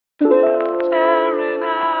Know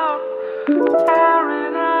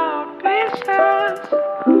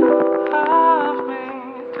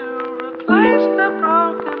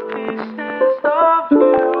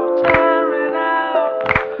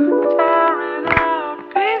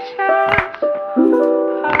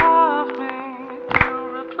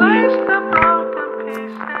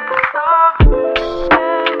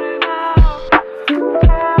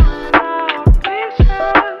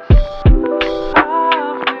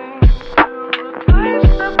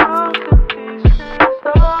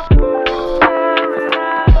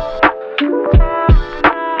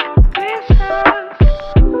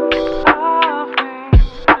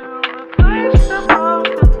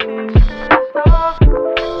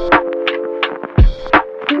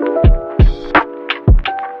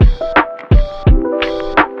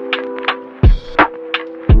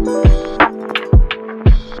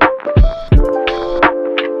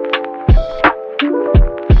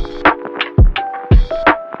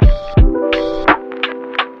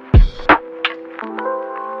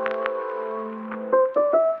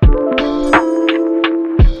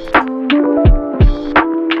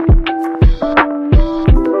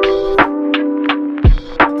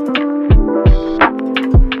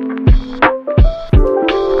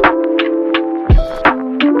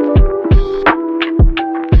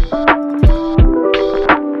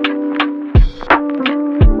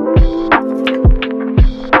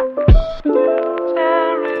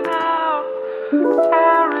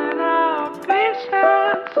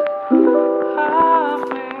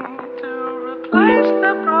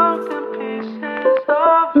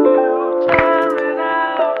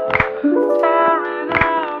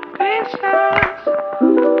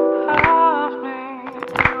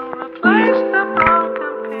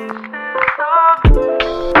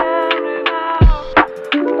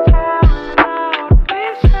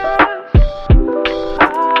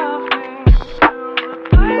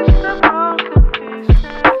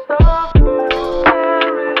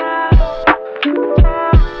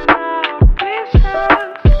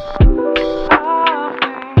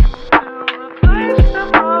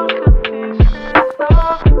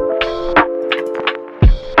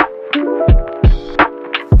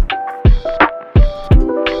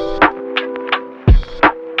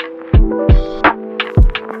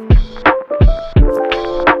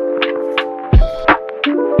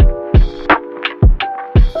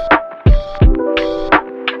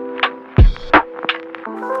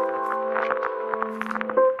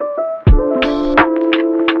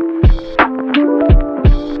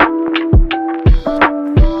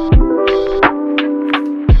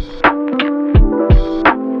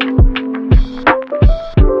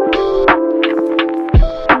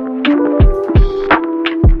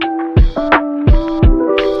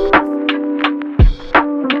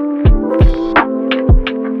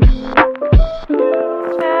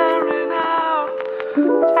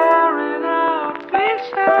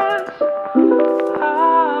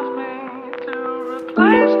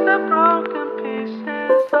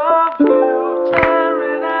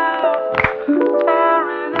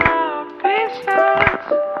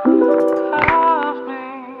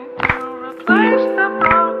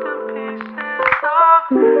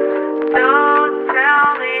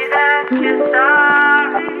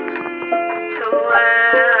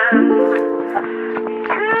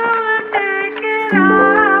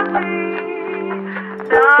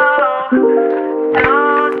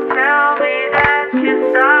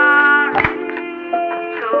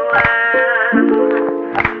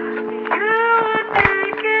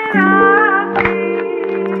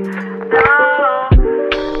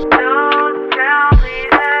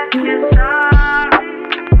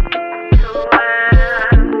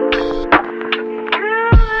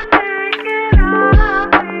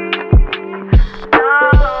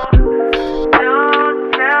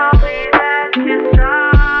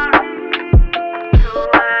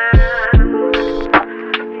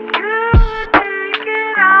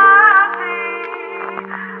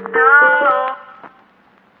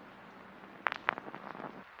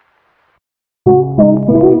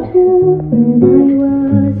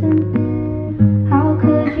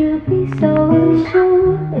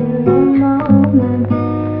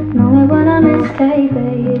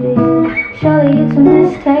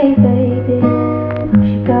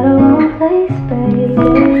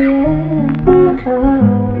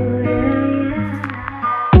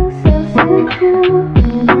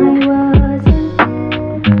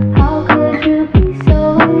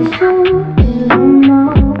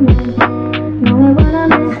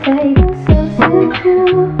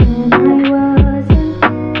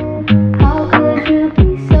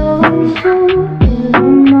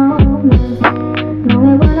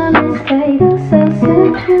it when I'm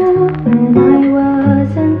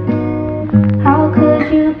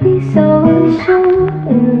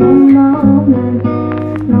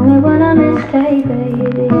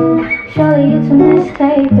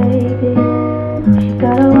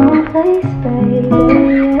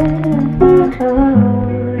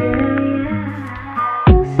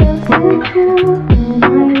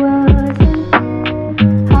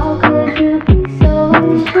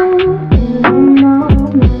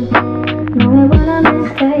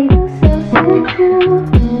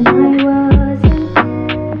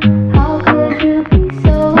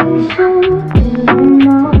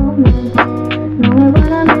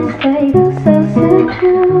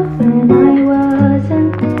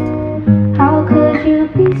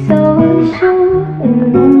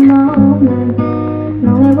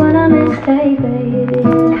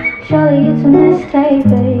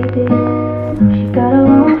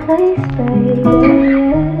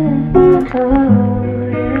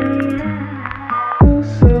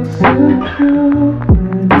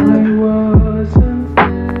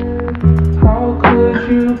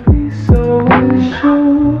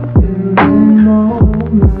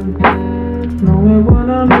Know it when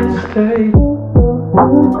I mistake. When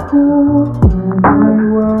I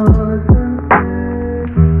wasn't.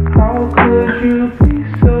 How could you be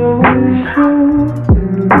so sure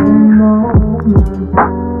in the moment?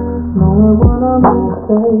 Know it when I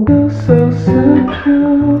mistake. Feel so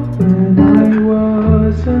secure when I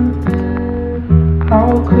wasn't.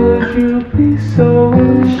 How could you be so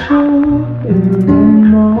sure in the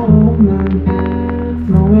moment?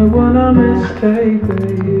 Know it when I mistake,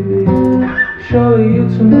 baby. Surely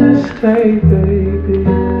it's a mistake, baby.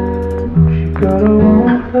 She got her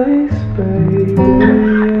own place, baby.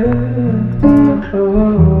 Yeah. Oh,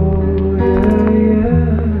 yeah, yeah.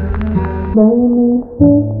 Made me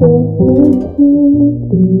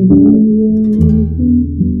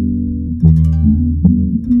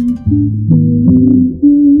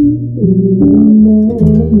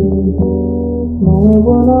feel so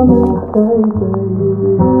when I mistake, baby.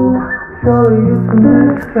 Surely it's a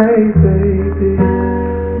mistake, baby.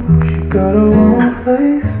 She got her own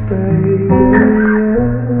place, baby. Yeah.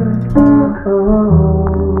 Oh,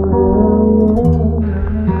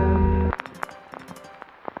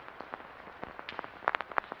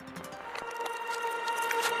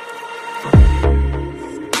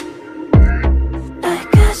 I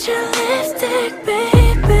got your lipstick,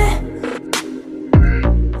 baby.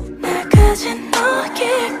 나까지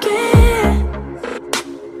녹일게.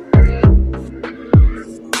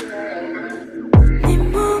 네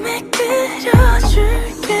몸에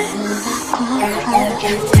그려줄게.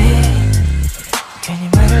 괜히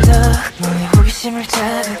말을 더 너의 호기심을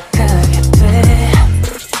자극하게 돼.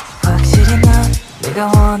 확실히 넌 내가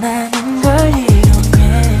원하는 걸 이용해.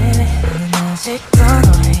 나는 아직도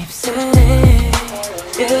너의 입술에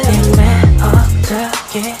그림에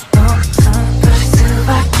어떻게 웃어 부릴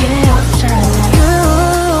수밖에 없잖아.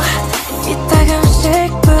 이따가 음식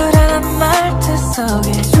불안한 말투 속에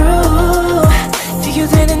true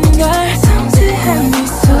비교되는 걸 섬세한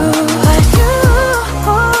미소 like you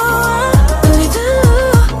really do.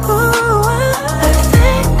 I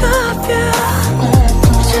think of you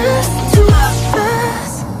just to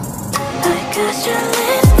us. I got your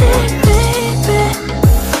lipstick, baby.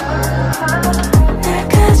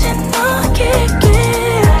 나까지 녹일게.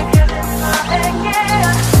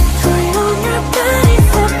 Put it on your body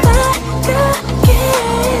so 빨갛게.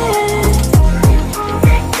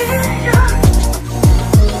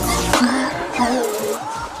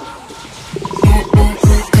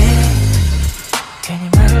 괜히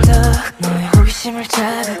말을 더 너의 호기심을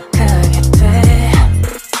자극하게 돼.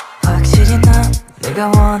 확실히 넌 내가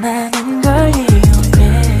원하는 걸 이용해.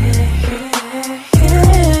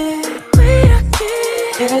 왜 이렇게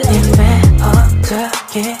그림에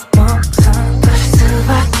어떻게 목숨 부릴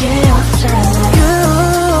수밖에 없잖아.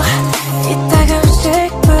 이따가 음식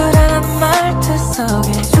불안한 말투 속에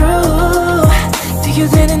true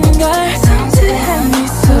비교되는 걸